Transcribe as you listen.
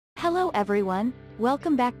Hello everyone,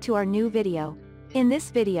 welcome back to our new video. In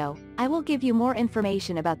this video, I will give you more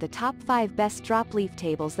information about the top 5 best drop leaf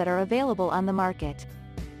tables that are available on the market.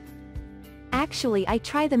 Actually, I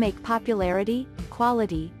try to make popularity,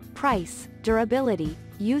 quality, price, durability,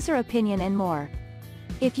 user opinion and more.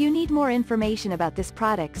 If you need more information about these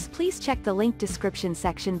products, please check the link description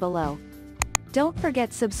section below. Don't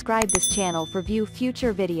forget subscribe this channel for view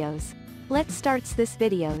future videos. Let's start this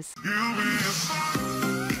videos.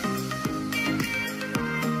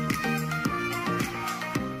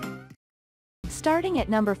 Starting at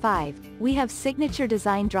number 5, we have Signature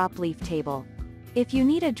Design Drop Leaf Table. If you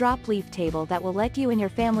need a drop leaf table that will let you and your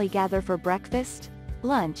family gather for breakfast,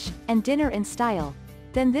 lunch, and dinner in style,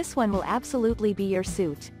 then this one will absolutely be your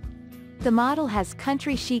suit. The model has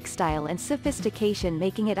country chic style and sophistication,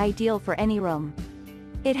 making it ideal for any room.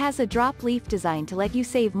 It has a drop leaf design to let you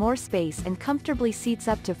save more space and comfortably seats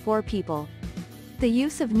up to 4 people. The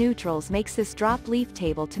use of neutrals makes this drop leaf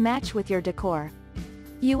table to match with your decor.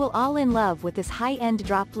 You will all in love with this high-end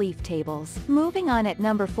drop leaf tables. Moving on at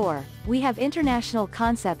number 4, we have International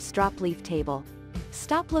Concepts Drop Leaf Table.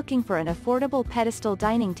 Stop looking for an affordable pedestal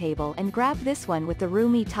dining table and grab this one with the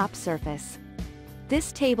roomy top surface.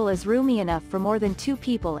 This table is roomy enough for more than 2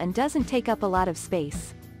 people and doesn't take up a lot of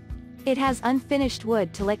space. It has unfinished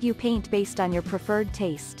wood to let you paint based on your preferred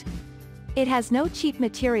taste. It has no cheap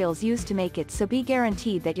materials used to make it, so be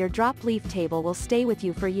guaranteed that your drop leaf table will stay with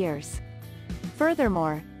you for years.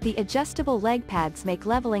 Furthermore, the adjustable leg pads make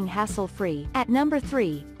leveling hassle-free. At number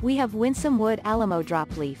 3, we have Winsome Wood Alamo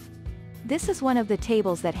Drop Leaf. This is one of the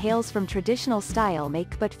tables that hails from traditional style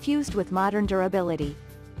make but fused with modern durability.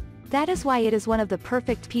 That is why it is one of the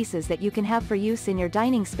perfect pieces that you can have for use in your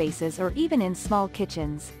dining spaces or even in small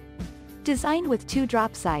kitchens. Designed with 2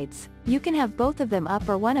 drop sides, you can have both of them up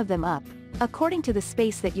or one of them up, according to the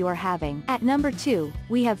space that you are having. At number 2,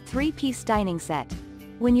 we have 3-piece dining set.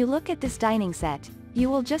 When you look at this dining set, you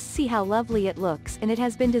will just see how lovely it looks, and it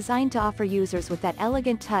has been designed to offer users with that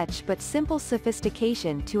elegant touch but simple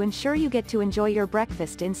sophistication to ensure you get to enjoy your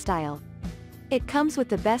breakfast in style. It comes with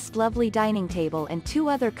the best lovely dining table and 2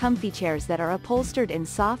 other comfy chairs that are upholstered in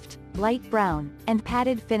soft, light brown, and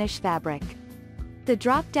padded finish fabric. The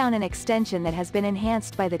drop-down and extension that has been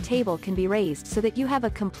enhanced by the table can be raised so that you have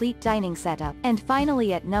a complete dining setup. And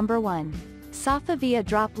finally at number 1, Safavieh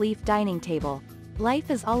Drop Leaf Dining Table.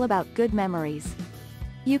 Life is all about good memories.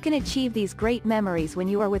 You can achieve these great memories when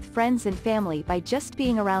you are with friends and family by just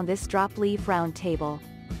being around this drop leaf round table.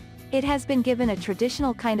 It has been given a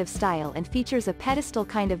traditional kind of style and features a pedestal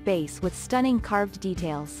kind of base with stunning carved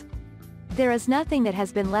details. There is nothing that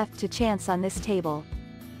has been left to chance on this table.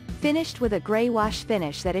 Finished with a gray wash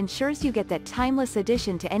finish that ensures you get that timeless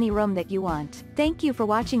addition to any room that you want. Thank you for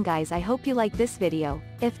watching, guys. I hope you like this video.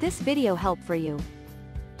 If this video helped for you,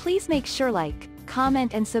 please make sure like,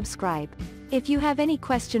 comment and subscribe. If you have any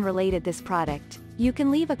question related this product, you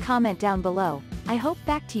can leave a comment down below. I hope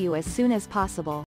back to you as soon as possible.